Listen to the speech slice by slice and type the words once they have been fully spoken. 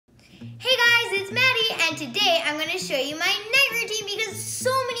is Maddie, and today I'm going to show you my night routine because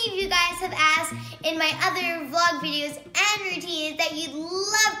so many of you guys have asked in my other vlog videos and routines that you'd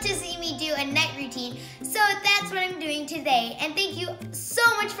love to see me do a night routine. So that's what I'm doing today, and thank you so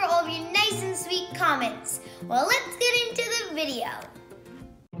much for all of your nice and sweet comments. Well, let's get into the video.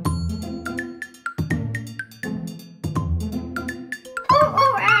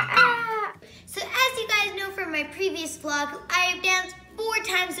 So as you guys know from my previous vlog, I have danced 4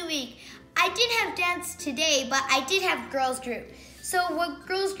 times a week. I didn't have dance today, but I did have girls group. So what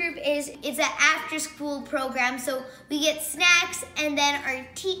girls group is, it's an after school program. So we get snacks and then our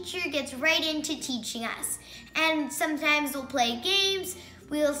teacher gets right into teaching us. And sometimes we'll play games,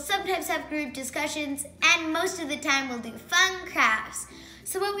 we'll sometimes have group discussions, and most of the time we'll do fun crafts.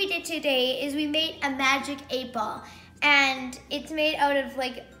 So what we did today is we made a magic 8-ball, and it's made out of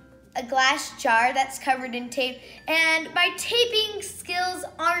like a glass jar that's covered in tape, and my taping skills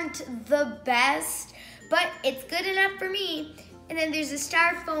aren't the best, but it's good enough for me. And then there's a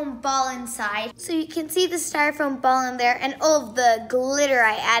styrofoam ball inside, so you can see the styrofoam ball in there and all of the glitter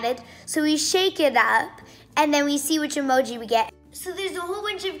I added. So we shake it up and then we see which emoji we get. So there's a whole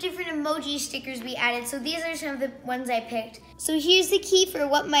bunch of different emoji stickers we added, so these are some of the ones I picked. So here's the key for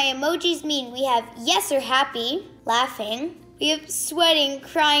what my emojis mean. We have yes or happy, laughing. We have sweating,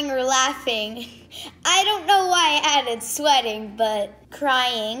 crying, or laughing. I don't know why I added sweating, but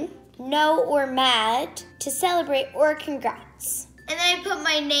crying, no or mad, to celebrate or congrats. And then I put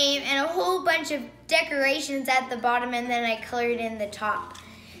my name and a whole bunch of decorations at the bottom, and then I colored in the top.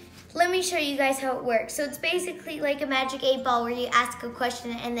 Let me show you guys how it works. So it's basically like a magic 8-ball where you ask a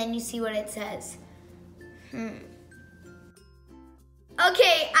question and then you see what it says. Okay,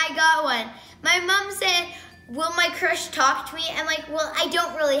 I got one. My mom said, will my crush talk to me? I'm like, well, I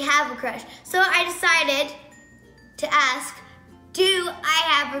don't really have a crush. So I decided to ask, do I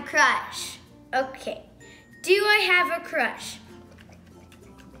have a crush? Okay, do I have a crush?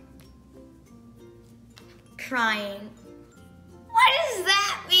 Crying. What does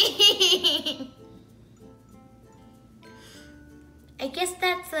that mean? I guess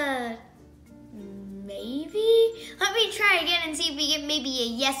that's a maybe? Let me try again and see if we get maybe a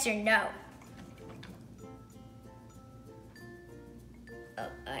yes or no.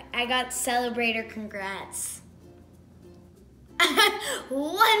 I got celebrate or congrats.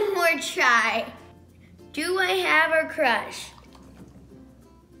 One more try. Do I have a crush?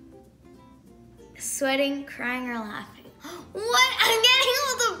 Sweating, crying, or laughing. What? I'm getting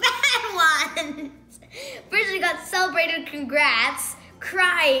all the bad ones. First I got celebrate or congrats,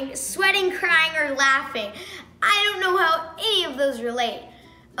 crying, sweating, crying, or laughing. I don't know how any of those relate.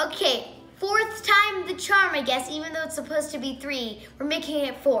 Okay. 4th time the charm, I guess, even though it's supposed to be 3. We're making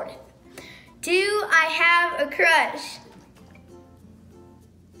it 4th. Do I have a crush?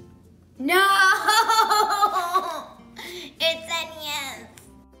 No! It's an yes.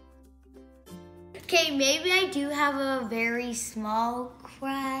 Okay, maybe I do have a very small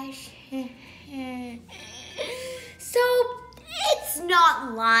crush. So, it's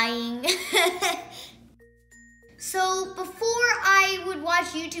not lying. So before I would watch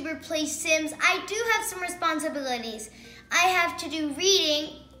YouTuber play Sims, I do have some responsibilities. I have to do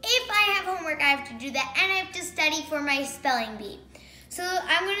reading. If I have homework, I have to do that, and I have to study for my spelling bee. So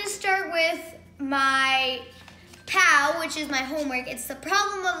I'm gonna start with my POW, which is my homework. It's the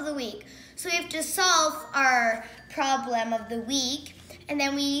problem of the week. So we have to solve our problem of the week, and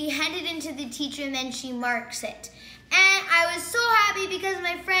then we hand it into the teacher, and then she marks it. And I was so happy because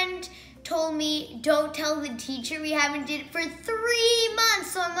my friend told me, don't tell the teacher, we haven't did it for 3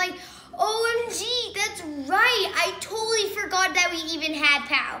 months. So I'm like, OMG, that's right. I totally forgot that we even had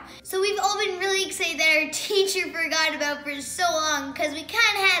POW. So we've all been really excited that our teacher forgot about for so long because we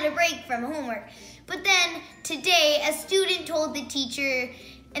kind of had a break from homework. But then today, a student told the teacher,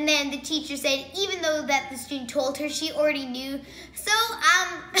 and then the teacher said, even though that the student told her, she already knew. So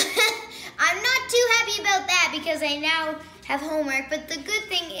I'm not too happy about that because I now have homework. But the good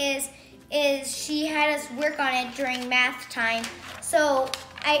thing is she had us work on it during math time. So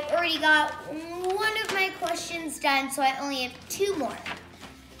I already got one of my questions done, so I only have 2 more.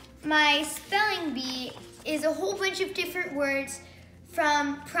 My spelling bee is a whole bunch of different words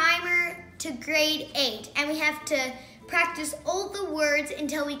from primer to grade 8, and we have to practice all the words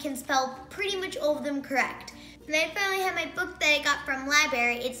until we can spell pretty much all of them correct. And I finally have my book that I got from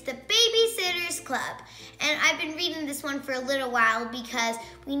library. It's the Babysitter's Club. And I've been reading this one for a little while because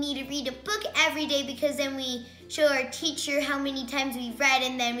we need to read a book every day because then we show our teacher how many times we've read,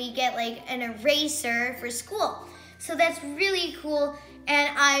 and then we get like an eraser for school. So that's really cool. And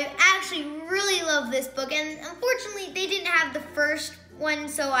I actually really love this book. And unfortunately, they didn't have the first one,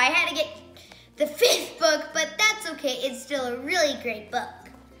 so I had to get the 5th book, but that's okay. It's still a really great book.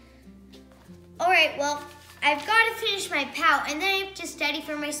 All right, well, I've got to finish my POW, and then I have to study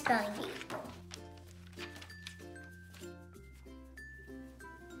for my spelling bee.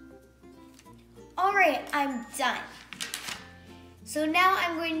 All right, I'm done. So now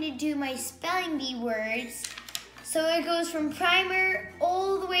I'm going to do my spelling bee words. So it goes from primer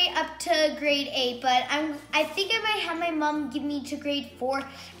all the way up to grade 8, but I think I might have my mom give me to grade 4, and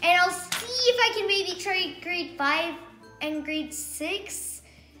I'll see if I can maybe try grade 5 and grade 6.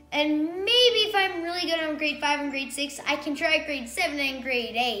 And maybe if I'm really good on grade 5 and grade 6, I can try grade 7 and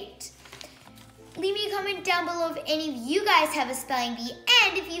grade 8. Leave me a comment down below if any of you guys have a spelling bee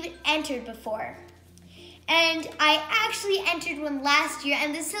and if you've entered before. And I actually entered one last year,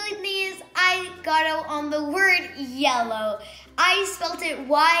 and the silly thing is I got out on the word yellow. I spelled it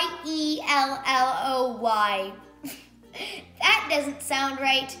Y-E-L-L-O-Y. That doesn't sound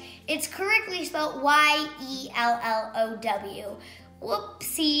right. It's correctly spelled Y-E-L-L-O-W.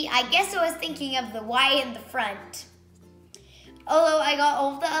 Whoopsie, I guess I was thinking of the Y in the front. Although I got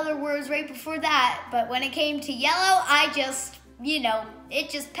all the other words right before that, but when it came to yellow, I just, it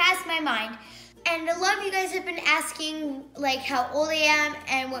just passed my mind. And a lot of you guys have been asking like how old I am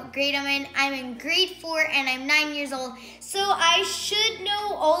and what grade I'm in. I'm in grade 4 and I'm 9 years old. So I should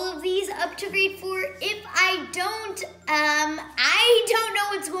know all of these up to grade 4. If I don't know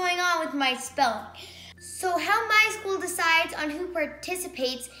what's going on with my spelling. So how my school decides on who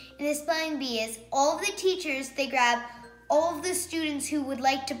participates in the spelling bee is all of the teachers, they grab all of the students who would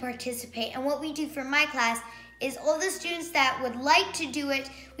like to participate. And what we do for my class is all the students that would like to do it,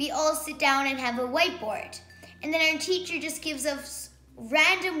 we all sit down and have a whiteboard. And then our teacher just gives us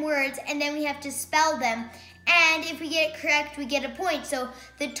random words, and then we have to spell them. And if we get it correct, we get a point. So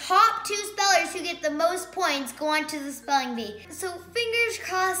the top 2 spellers who get the most points go on to the spelling bee. So fingers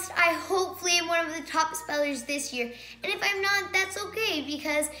crossed, I hopefully am one of the top spellers this year. And if I'm not, that's okay,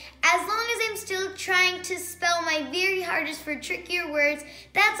 because as long as I'm still trying to spell my very hardest for trickier words,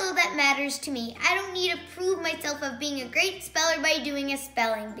 that's all that matters to me. I don't need to prove myself of being a great speller by doing a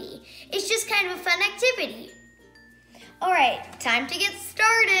spelling bee. It's just kind of a fun activity. All right, time to get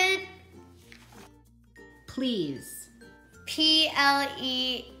started. Please.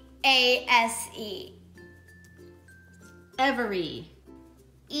 P-L-E-A-S-E. Every.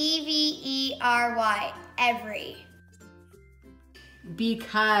 E-V-E-R-Y. Every.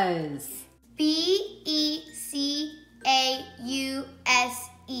 Because. B-E-C-A-U-S-E.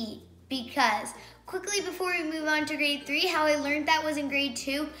 Because. Quickly before we move on to grade 3, how I learned that was in grade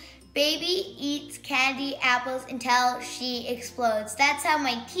 2. Baby eats candy apples until she explodes. That's how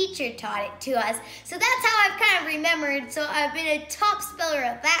my teacher taught it to us. So that's how I've kind of remembered. So I've been a top speller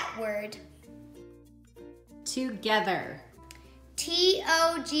of that word. Together.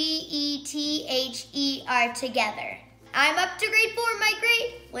 T-O-G-E-T-H-E-R, together. I'm up to grade 4, my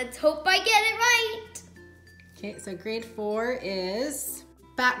grade. Let's hope I get it right. Okay, so grade 4 is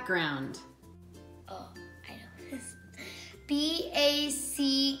background. Oh, I know this.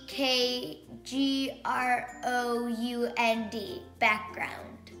 B-A-C-K-G-R-O-U-N-D,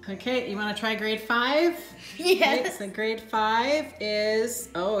 background. Okay, you want to try grade 5? Yes. Okay, so grade 5 is,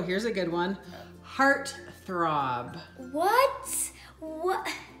 oh, here's a good one. Heartthrob. What? What?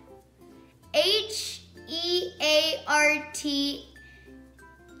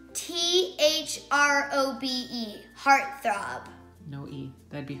 H-E-A-R-T-T-H-R-O-B-E, heartthrob. No E,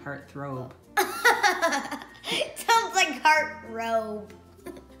 that'd be heartthrob. Sounds like heart robe.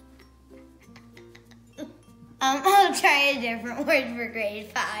 I'll try a different word for grade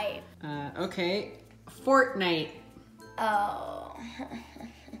 5. Okay, fortnight. Oh.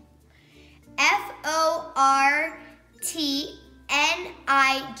 F-O-R-T-N-I-G-H-T.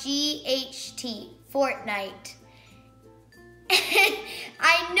 Fortnight.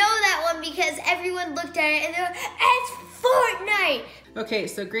 I know that one because everyone looked at it and they're like, it's Fortnite. Okay,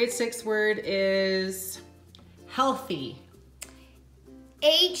 so grade 6 word is healthy.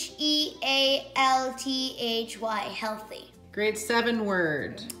 H-E-A-L-T-H-Y, healthy. Grade 7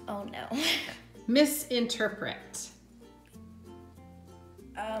 word. Oh no. Misinterpret.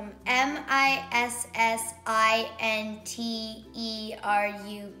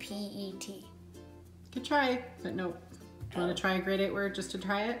 M-I-S-S-I-N-T-E-R-U-P-E-T. Good try, but no. Do you want to try a grade 8 word just to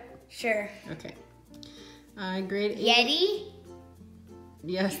try it? Sure. Okay. Grade 8. Yeti?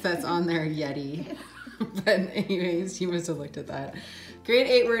 Yes, that's on there, Yeti. But anyways, you must have looked at that. Grade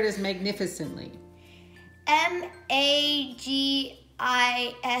 8 word is magnificently.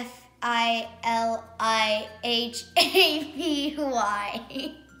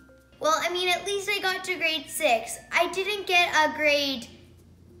 M-A-G-I-F-I-L-I-H-A-P-Y. Well, I mean, at least I got to grade 6. I didn't get a grade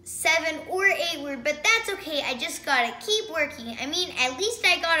 7 or 8 word, but that's okay. I just gotta keep working. I mean, at least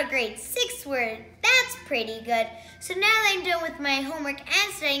I got a grade 6 word. That's pretty good. So now that I'm done with my homework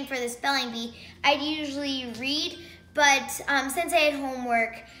and studying for the spelling bee, I'd usually read, but since I had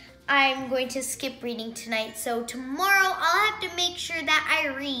homework, I'm going to skip reading tonight. So tomorrow I'll have to make sure that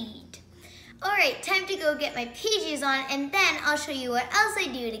I read. All right, time to go get my pages on, and then I'll show you what else I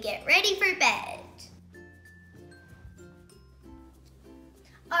do to get ready for bed.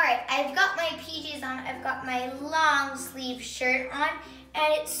 All right, I've got my PJs on. I've got my long sleeve shirt on,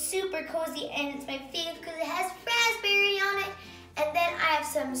 and it's super cozy, and it's my favorite because it has raspberry on it. And then I have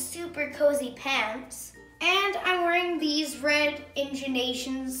some super cozy pants. And I'm wearing these red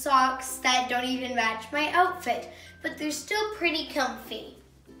Intonation socks that don't even match my outfit, but they're still pretty comfy.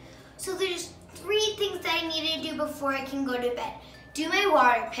 So there's 3 things that I need to do before I can go to bed. Do my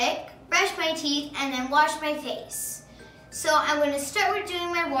water pick, brush my teeth, and then wash my face. So I'm going to start with doing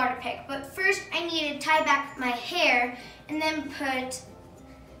my water pick, but first I need to tie back my hair and then put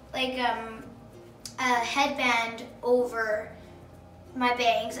like a headband over my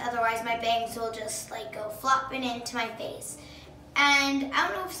bangs, otherwise my bangs will just like go flopping into my face. And I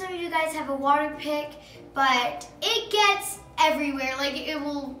don't know if some of you guys have a water pick, but it gets everywhere. Like it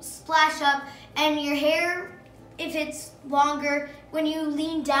will splash up, and your hair, if it's longer, when you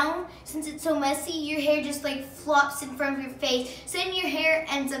lean down, since it's so messy, your hair just like flops in front of your face. So then your hair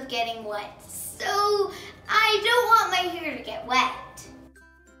ends up getting wet. So I don't want my hair to get wet.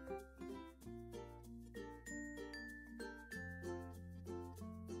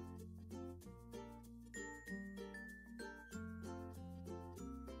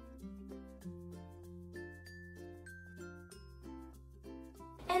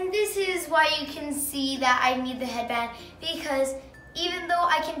 And this is why you can see that I need the headband, because even though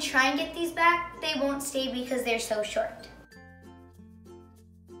I can try and get these back, they won't stay because they're so short.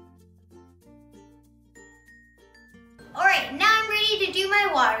 All right, now I'm ready to do my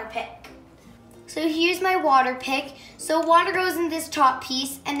water pick. So here's my water pick. So water goes in this top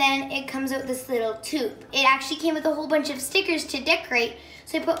piece, and then it comes out this little tube. It actually came with a whole bunch of stickers to decorate.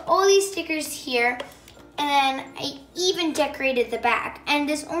 So I put all these stickers here, and then I even decorated the back. And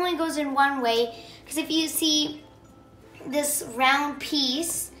this only goes in one way, because if you see this round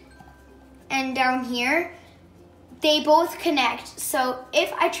piece and down here, they both connect. So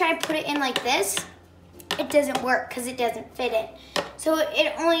if I try to put it in like this, it doesn't work because it doesn't fit in. So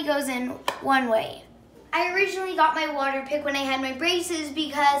it only goes in one way. I originally got my water pick when I had my braces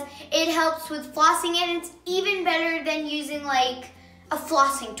because it helps with flossing, and it's even better than using like a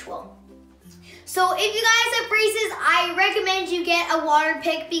flossing tool. So if you guys have braces, I recommend you get a water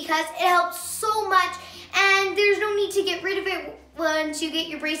pick because it helps so much, and there's no need to get rid of it once you get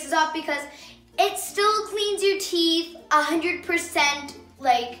your braces off because it still cleans your teeth 100%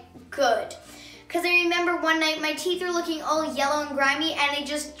 like good. Because I remember one night my teeth were looking all yellow and grimy, and I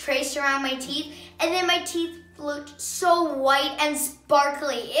just traced around my teeth, and then my teeth looked so white and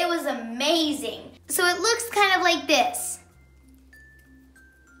sparkly. It was amazing. So it looks kind of like this.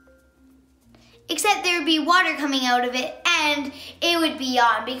 Except there would be water coming out of it, and it would be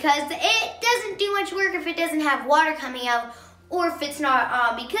on, because it doesn't do much work if it doesn't have water coming out, or if it's not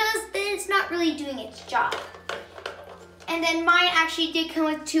on, because then it's not really doing its job. And then mine actually did come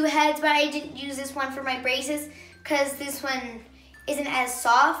with 2 heads, but I didn't use this one for my braces because this one isn't as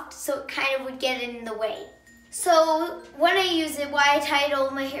soft, so it kind of would get in the way. So when I use it, why I tied all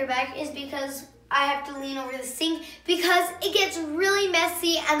my hair back is because I have to lean over the sink because it gets really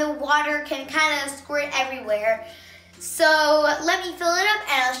messy and the water can kind of squirt everywhere. So let me fill it up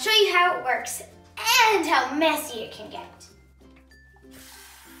and I'll show you how it works and how messy it can get.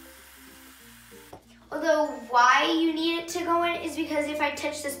 Although why you need it to go in is because if I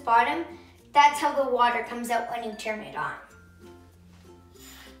touch this bottom, that's how the water comes out when you turn it on.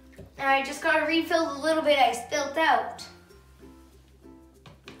 And I just gotta refill the little bit I spilled out.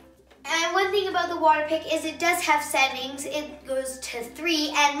 And one thing about the water pick is it does have settings. It goes to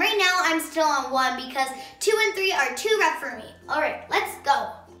 3, and right now I'm still on 1 because 2 and 3 are too rough for me. All right, let's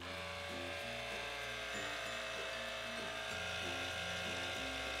go.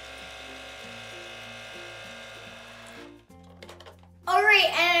 All right,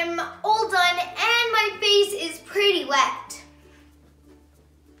 and I'm all done, and my face is pretty wet.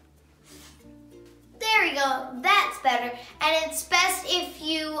 There we go, that's better. And it's best if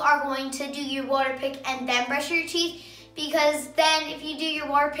you are going to do your water pick and then brush your teeth, because then if you do your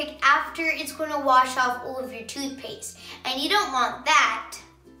water pick after, it's going to wash off all of your toothpaste, and you don't want that.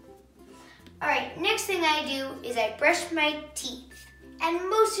 All right, next thing I do is I brush my teeth. And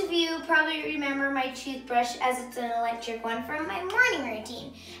most of you probably remember my toothbrush as it's an electric one from my morning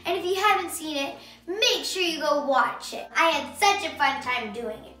routine. And seen it, make sure you go watch it. I had such a fun time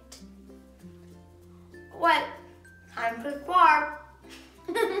doing it. What? Time to farm.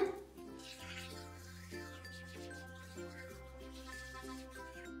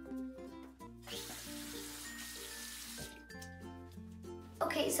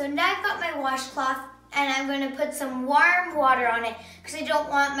 Okay, so now I've got my washcloth and I'm going to put some warm water on it because I don't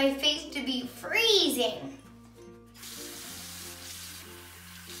want my face to be freezing.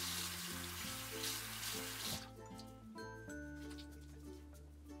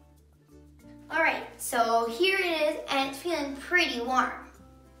 Alright, so here it is and it's feeling pretty warm.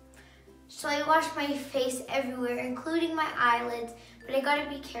 So I wash my face everywhere, including my eyelids, but I gotta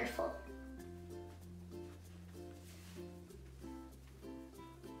be careful.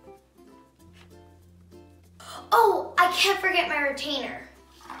 Oh, I can't forget my retainer.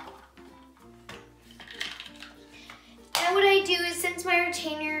 And what I do is, since my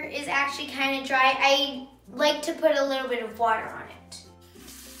retainer is actually kind of dry, I like to put a little bit of water on it.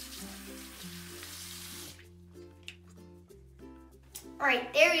 All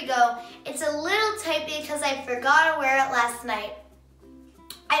right, there we go. It's a little tight because I forgot to wear it last night.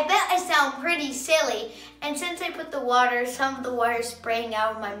 I bet I sound pretty silly, and since I put the water, some of the water is spraying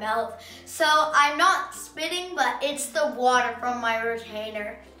out of my mouth. So I'm not spitting, but it's the water from my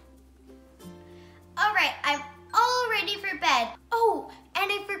retainer. All right, I'm all ready for bed. Oh,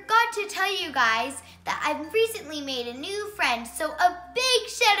 and I forgot to tell you guys that I've recently made a new friend. So a big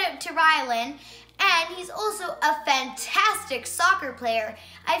shout out to Rylan. And he's also a fantastic soccer player.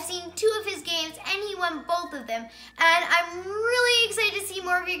 I've seen 2 of his games and he won both of them. And I'm really excited to see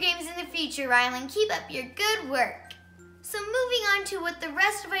more of your games in the future, Rylan. Keep up your good work. So moving on to what the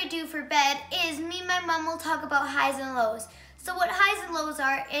rest of I do for bed is me and my mom will talk about highs and lows. So what highs and lows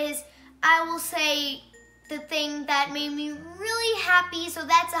are is I will say the thing that made me really happy, so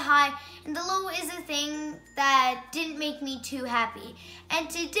that's a high, and the low is a thing that didn't make me too happy. And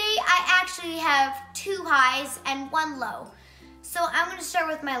today I actually have 2 highs and 1 low. So I'm gonna start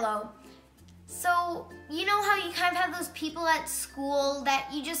with my low. So you know how you kind of have those people at school that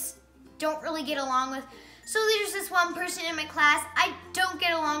you just don't really get along with? So there's this one person in my class, I don't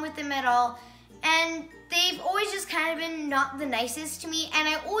get along with them at all. And they've always just kind of been not the nicest to me, and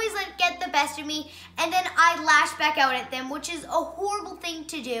I always let it get the best of me, and then I lash back out at them, which is a horrible thing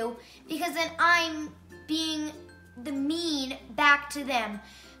to do, because then I'm being the mean back to them.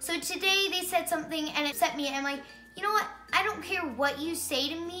 So today they said something and it upset me, and I'm like, you know what? I don't care what you say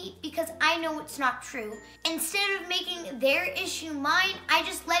to me because I know it's not true. Instead of making their issue mine, I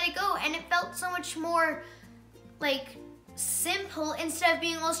just let it go, and it felt so much more like simple instead of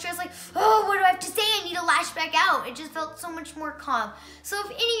being all stressed like, oh, what do I have to say? I need to lash back out. It just felt so much more calm. So if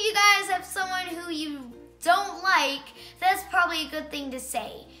any of you guys have someone who you don't like, that's probably a good thing to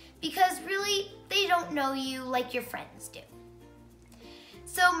say, because really they don't know you like your friends do.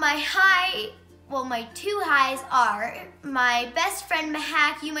 So my my 2 highs are my best friend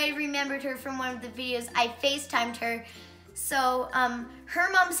Mahak. You might have remembered her from one of the videos. I FaceTimed her. So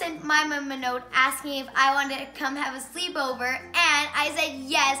her mom sent my mom a note asking if I wanted to come have a sleepover, and I said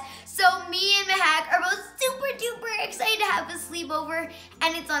yes. So me and Mahak are both super duper excited to have a sleepover,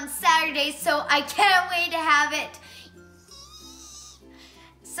 and it's on Saturday, so I can't wait to have it.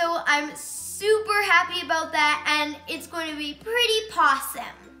 So I'm super happy about that, and it's going to be pretty possum.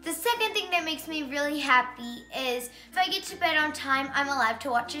 The second thing that makes me really happy is if I get to bed on time, I'm allowed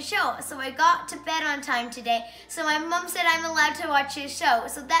to watch a show. So I got to bed on time today, so my mom said I'm allowed to watch a show.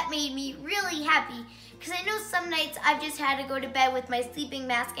 So that made me really happy, because I know some nights I've just had to go to bed with my sleeping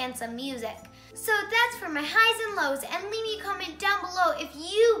mask and some music. So that's for my highs and lows, and leave me a comment down below if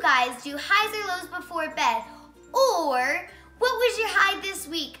you guys do highs or lows before bed, or what was your high this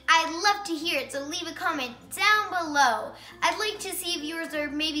week? I'd love to hear it, so leave a comment down below. I'd like to see if yours are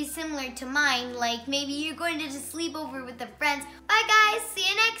maybe similar to mine, like maybe you're going to just sleep over with the friends. Bye guys, see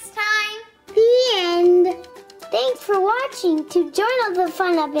you next time. The end. Thanks for watching. To join all the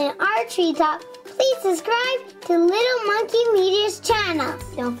fun up in our treetop, please subscribe to Little Monkey Media's channel.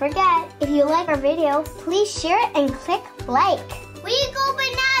 Don't forget, if you like our video, please share it and click like.